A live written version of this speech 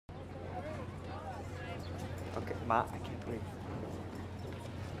I can't breathe.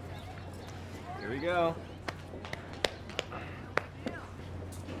 Here we go.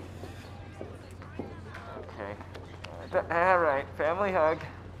 Okay. All right, family hug.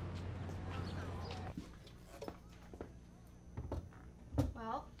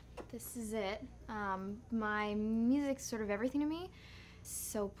 Well, this is it. My music's sort of everything to me,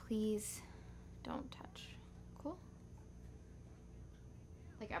 so please don't touch. Cool?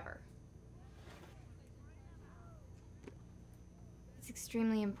 Like ever. It's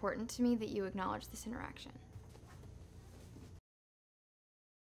extremely important to me that you acknowledge this interaction.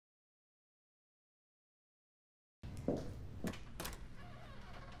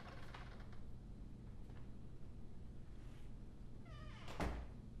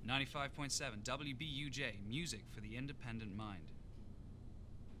 .7 WBUJ, music for the independent mind.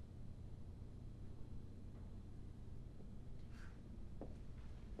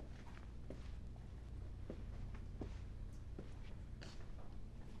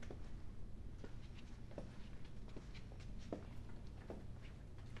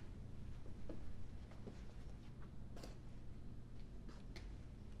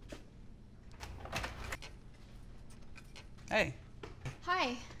 Hey.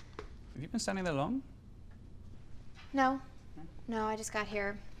 Hi. Have you been standing there long? No. No, I just got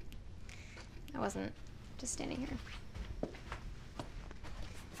here. I wasn't just standing here.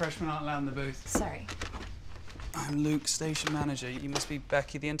 Freshmen aren't allowed in the booth. Sorry. I'm Luke, station manager. You must be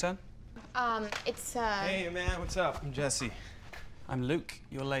Becky, the intern? It's, Hey, man, what's up? I'm Jesse. I'm Luke.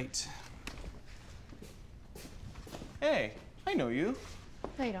 You're late. Hey, I know you.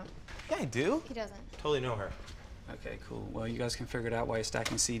 No, you don't. Yeah, I do. He doesn't. Totally know her. Okay, cool. Well, you guys can figure it out while you're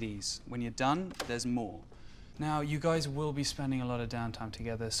stacking CDs. When you're done, there's more. Now, you guys will be spending a lot of downtime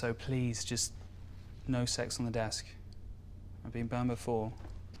together, so please, just no sex on the desk. I've been burned before.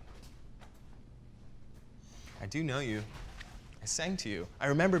 I do know you. I sang to you. I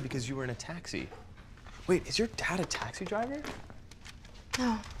remember because you were in a taxi. Wait, is your dad a taxi driver?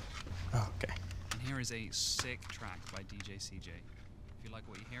 No. Oh, okay. And here is a sick track by DJ CJ. If you like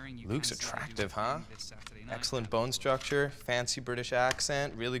what you're hearing, you Luke's can see attractive, what huh? this Saturday night. Excellent bone structure, fancy British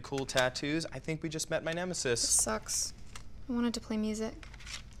accent, really cool tattoos. I think we just met my nemesis. Sucks. I wanted to play music.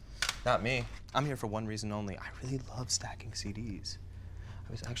 Not me. I'm here for one reason only. I really love stacking CDs.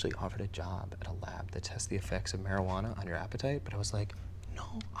 I was actually offered a job at a lab that tests the effects of marijuana on your appetite, but I was like,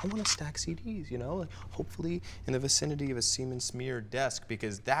 no, I want to stack CDs, you know? Like, hopefully in the vicinity of a semen smeared desk,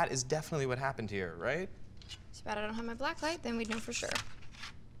 because that is definitely what happened here, right? Too bad I don't have my black light, then we'd know for sure.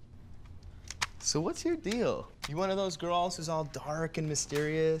 So what's your deal? You one of those girls who's all dark and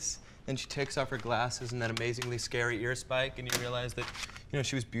mysterious, and she takes off her glasses and that amazingly scary ear spike, and you realize that, you know,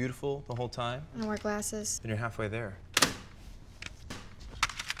 she was beautiful the whole time? I don't wear glasses. Then you're halfway there.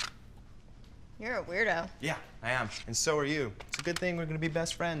 You're a weirdo. Yeah, I am. And so are you. It's a good thing we're gonna be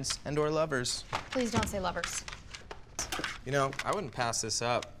best friends and/or lovers. Please don't say lovers. You know, I wouldn't pass this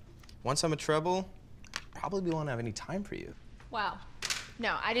up. Once I'm a treble, I probably won't have any time for you. Wow.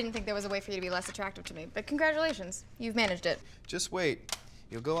 No, I didn't think there was a way for you to be less attractive to me, but congratulations. You've managed it. Just wait.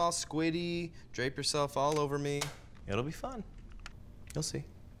 You'll go all squiddy, drape yourself all over me. It'll be fun. You'll see.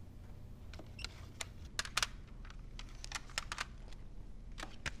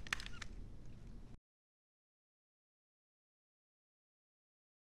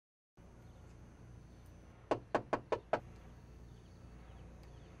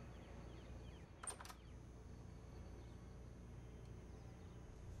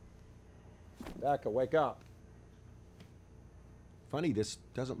 Beca, wake up. Funny, this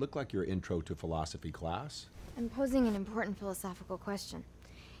doesn't look like your intro to philosophy class. I'm posing an important philosophical question.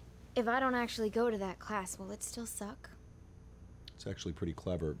 If I don't actually go to that class, will it still suck? It's actually pretty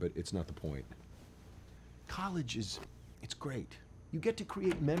clever, but it's not the point. College it's great. You get to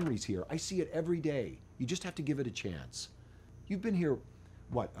create memories here. I see it every day. You just have to give it a chance. You've been here,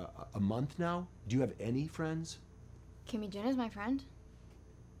 what, a month now? Do you have any friends? Kimmy Jin is my friend.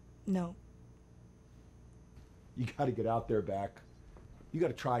 No. You gotta get out there, Beck. You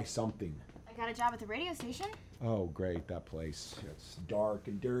gotta try something. I got a job at the radio station. Oh, great, that place. It's dark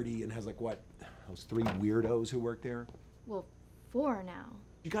and dirty and has like what, those 3 weirdos who work there? Well, 4 now.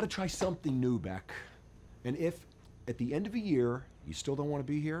 You gotta try something new, Beck. And if at the end of a year you still don't want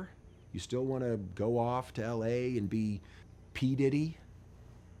to be here, you still want to go off to LA and be P. Diddy,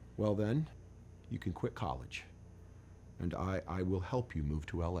 well then, you can quit college. And I will help you move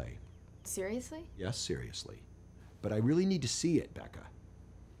to LA. Seriously? Yes, seriously. But I really need to see it, Beca.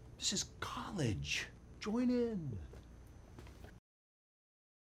 This is college. Join in.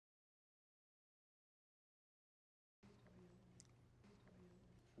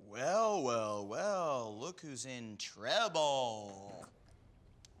 Well, Well, well, well, look who's in treble.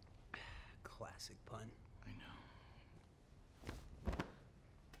 Classic pun. I know.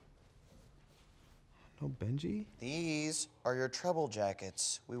 No Benji? These are your treble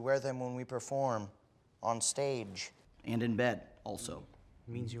jackets. We wear them when we perform, on stage, and in bed, also.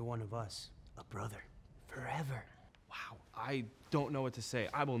 It means you're one of us, a brother, forever. Wow, I don't know what to say.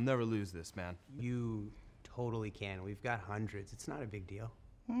 I will never lose this, man. You totally can. We've got hundreds. It's not a big deal.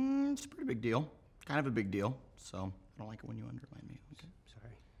 It's a pretty big deal. Kind of a big deal. So I don't like it when you undermine me, okay?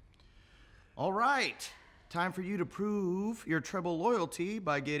 Sorry. All right. Time for you to prove your treble loyalty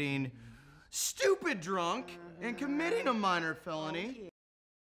by getting stupid drunk and committing a minor felony.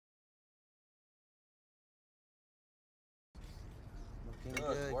 Looking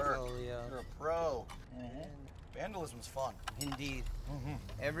Good work. Colio. You're a pro. Vandalism's fun. Indeed.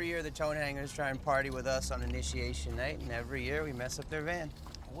 Every year the Tonehangers try and party with us on initiation night, and every year we mess up their van.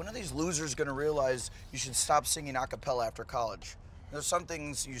 When are these losers gonna realize you should stop singing a cappella after college? There's some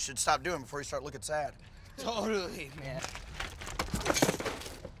things you should stop doing before you start looking sad. Totally, man.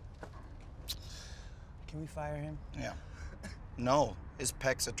 Can we fire him? Yeah. No, his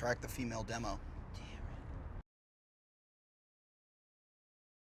pecs attract the female demo.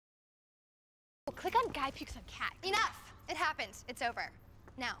 Click on guy pukes on cat. Enough! It happened. It's over.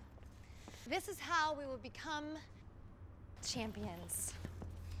 Now, this is how we will become champions.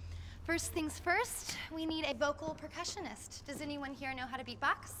 First things first, we need a vocal percussionist. Does anyone here know how to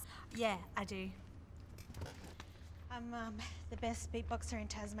beatbox? Yeah, I do. I'm the best beatboxer in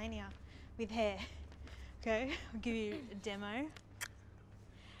Tasmania with hair. Okay, I'll give you a demo.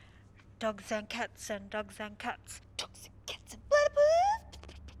 Dogs and cats and dogs and cats. Dogs and cats and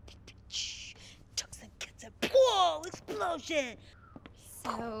dogs and cats and whoa! Explosion!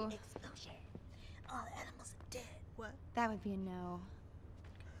 So, Explosion. All the animals are dead. What? that would be a no.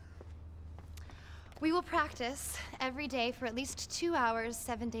 We will practice every day for at least 2 hours,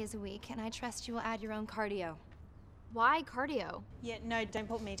 7 days a week, and I trust you will add your own cardio. Why cardio? Yeah, no, don't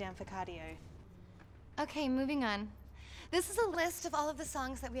put me down for cardio. Okay, moving on. This is a list of all of the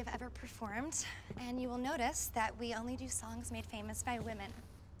songs that we have ever performed, and you will notice that we only do songs made famous by women,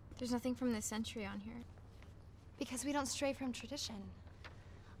 There's nothing from this century on here. because we don't stray from tradition.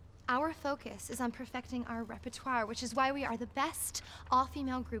 Our focus is on perfecting our repertoire, which is why we are the best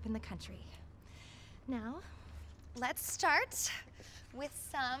all-female group in the country. Now, let's start with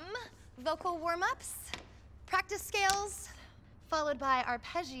some vocal warm-ups, practice scales, followed by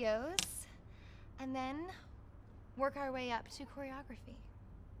arpeggios, and then work our way up to choreography.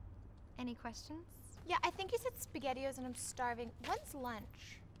 Any questions? Yeah, I think you said SpaghettiOs and I'm starving. When's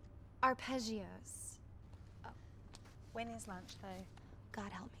lunch? Arpeggios. When is lunch, though?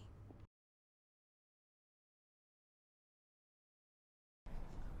 God help me.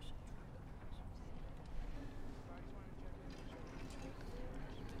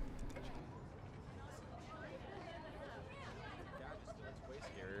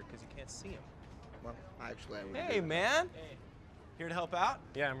 Because you can't see him. Well, actually, I would. Hey, man. Here to help out?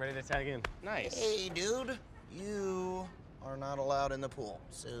 Yeah, I'm ready to tag in. Nice. Hey, dude. You are not allowed in the pool,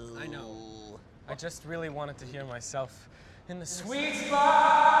 so. I know. I just really wanted to hear myself in the Sweet sweet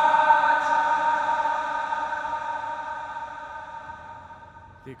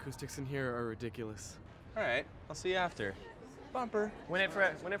The acoustics in here are ridiculous. All right, I'll see you after. Bumper. Win it for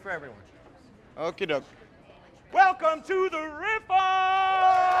everyone. Okie doke. Welcome to the Riff-Off!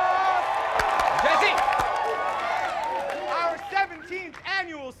 Jesse! Our 17th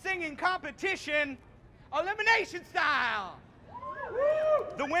annual singing competition, elimination style.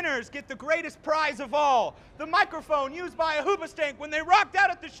 The winners get the greatest prize of all, the microphone used by a hoobastank when they rocked out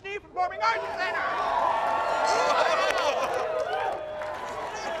at the Schnee Performing Arts Center.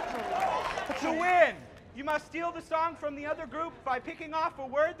 To win, you must steal the song from the other group by picking off a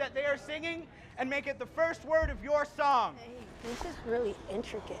word that they are singing and make it the first word of your song. This is really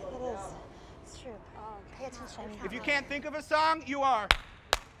intricate. It is. It's true. Pay attention. If you can't think of a song, you are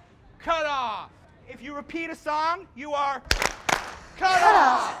cut off. If you repeat a song, you are cut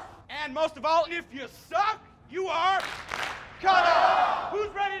off. And most of all, if you suck, you are cut off. Who's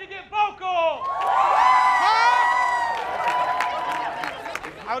ready to get vocal? Huh?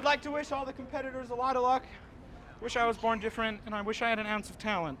 I would like to wish all the competitors a lot of luck. Wish I was born different, and I wish I had an ounce of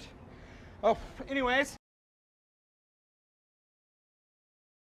talent. Oh, anyways.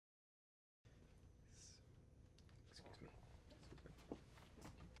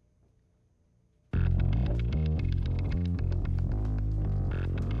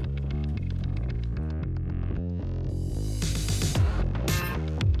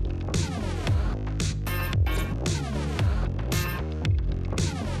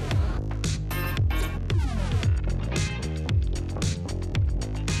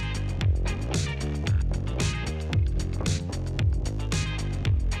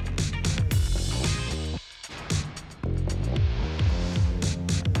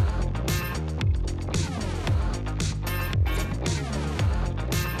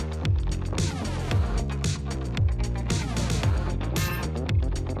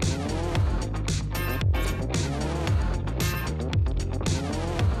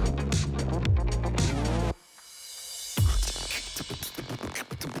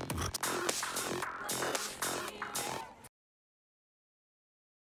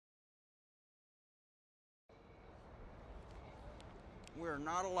 are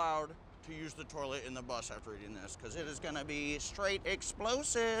not allowed to use the toilet in the bus after eating this, because it is going to be straight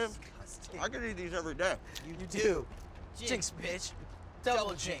explosive. I could eat these every day. You do. Jinx, bitch.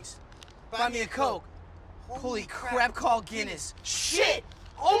 Double jinx. Buy me a Coke. Holy crap, call Guinness. Shit!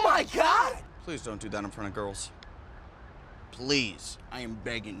 Oh my God! Please don't do that in front of girls. Please, I am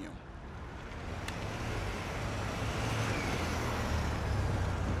begging you.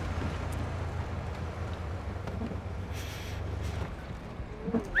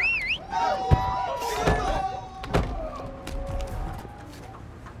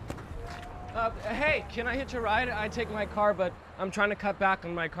 Hey, can I hitch a ride? I take my car, but I'm trying to cut back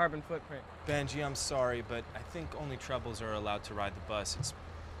on my carbon footprint. Benji, I'm sorry, but I think only trebles are allowed to ride the bus. It's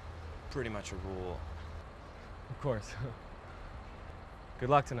pretty much a rule. Of course. Good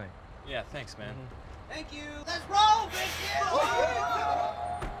luck tonight. Yeah, thanks, man. Thank you. Let's roll, bitches!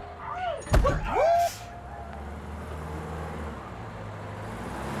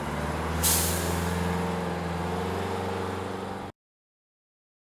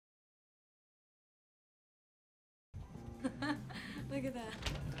 Look at that.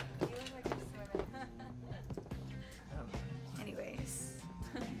 You look like you're swimming. Anyways.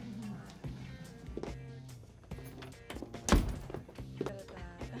 Look at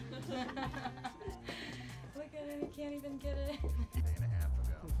that. Look at it, he can't even get it.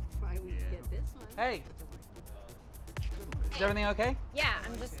 Why would you get this one? Hey! Is everything okay? Yeah,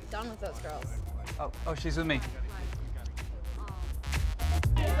 I'm just done with those girls. Oh, she's with me.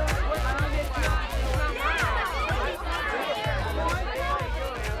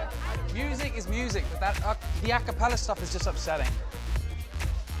 Music is music, but the a cappella stuff is just upsetting.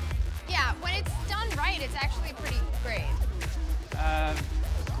 Yeah, when it's done right, it's actually pretty great.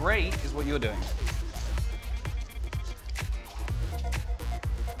 Great is what you're doing.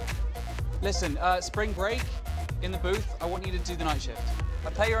 Listen, spring break, in the booth, I want you to do the night shift.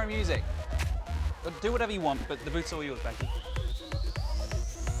 Play your own music. Do whatever you want, but the booth's all yours, Becky.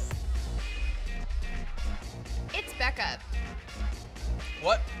 It's Beca.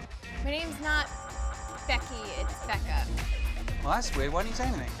 What? My name's not Becky, it's Beca. Well, that's weird. Why didn't you say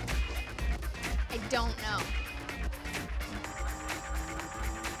anything? I don't know.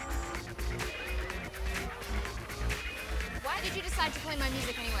 Why did you decide to play my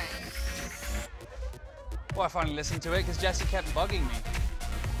music anyway? Well, I finally listened to it because Jesse kept bugging me.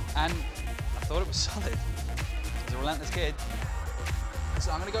 And I thought it was solid. He's a relentless kid.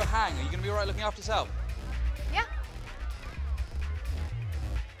 So I'm gonna go hang. Are you gonna be all right looking after yourself? Yeah.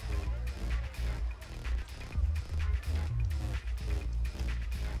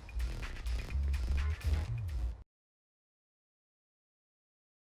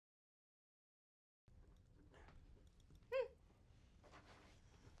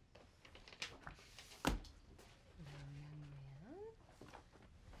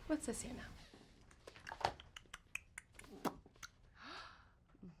 What's this here now?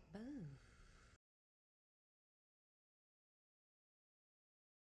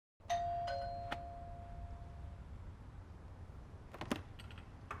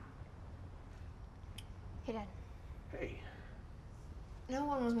 Hey, Dad. Hey. No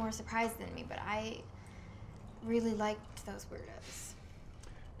one was more surprised than me, but I really liked those weirdos.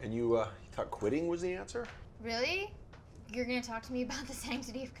 And you thought quitting was the answer? Really? You're gonna talk to me about the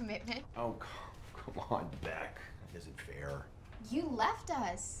sanctity of commitment? Oh, come on, Beck. That isn't fair. You left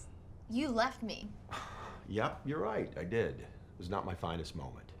us. You left me. Yep, you're right. I did. It was not my finest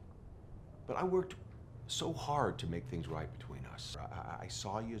moment. But I worked so hard to make things right between us. I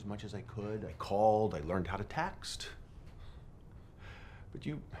saw you as much as I could. I called. I learned how to text. But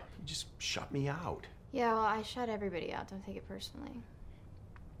you just shut me out. Yeah, well, I shut everybody out. Don't take it personally.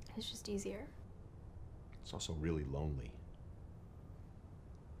 It's just easier. It's also really lonely.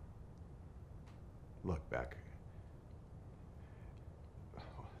 Look, Beck.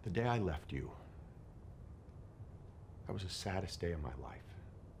 The day I left you, that was the saddest day of my life.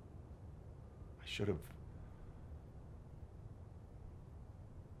 I should have...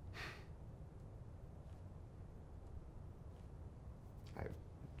 I'm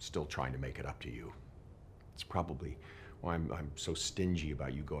still trying to make it up to you. It's probably why I'm so stingy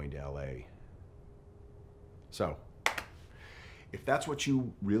about you going to LA. So, if that's what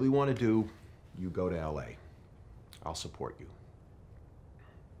you really want to do, you go to LA. I'll support you.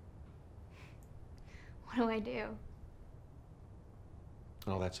 What do I do?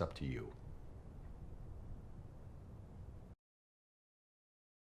 Oh, that's up to you.